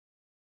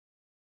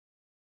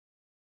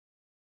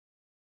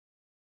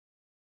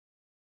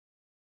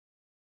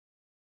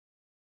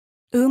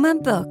Uma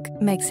Book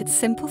makes it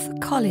simple for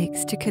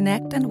colleagues to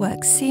connect and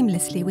work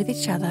seamlessly with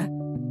each other.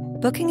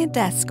 Booking a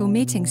desk or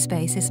meeting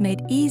space is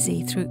made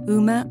easy through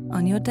Uma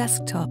on your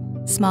desktop,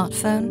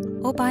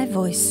 smartphone, or by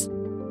voice.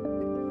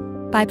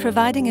 By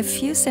providing a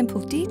few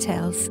simple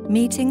details,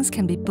 meetings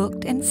can be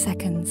booked in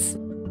seconds.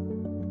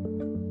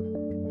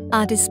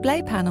 Our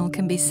display panel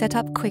can be set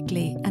up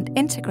quickly and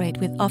integrate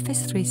with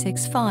Office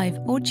 365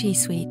 or G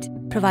Suite,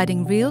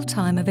 providing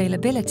real-time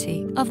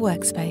availability of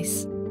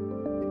workspace.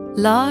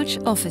 Large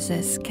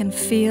offices can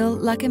feel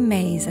like a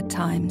maze at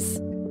times.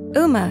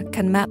 Uma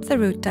can map the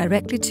route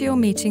directly to your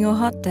meeting or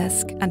hot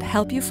desk and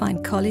help you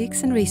find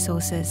colleagues and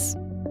resources.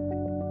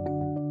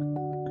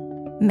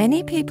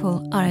 Many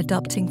people are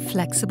adopting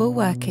flexible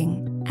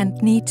working and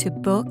need to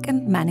book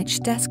and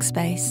manage desk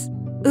space.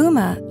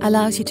 Uma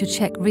allows you to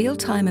check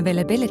real-time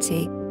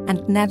availability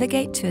and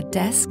navigate to a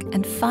desk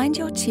and find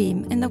your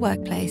team in the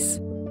workplace.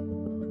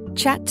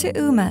 Chat to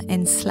Uma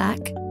in Slack,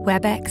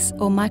 WebEx,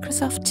 or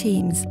Microsoft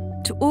Teams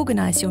to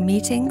organize your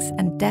meetings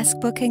and desk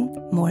booking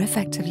more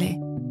effectively.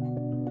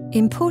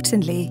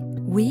 Importantly,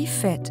 we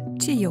fit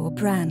to your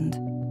brand.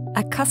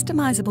 A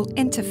customizable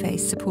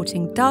interface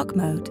supporting dark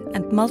mode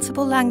and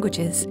multiple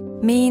languages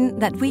mean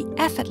that we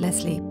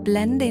effortlessly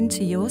blend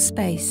into your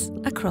space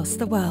across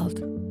the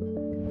world.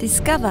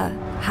 Discover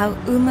how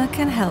Uma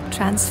can help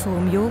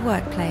transform your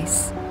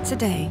workplace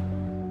today.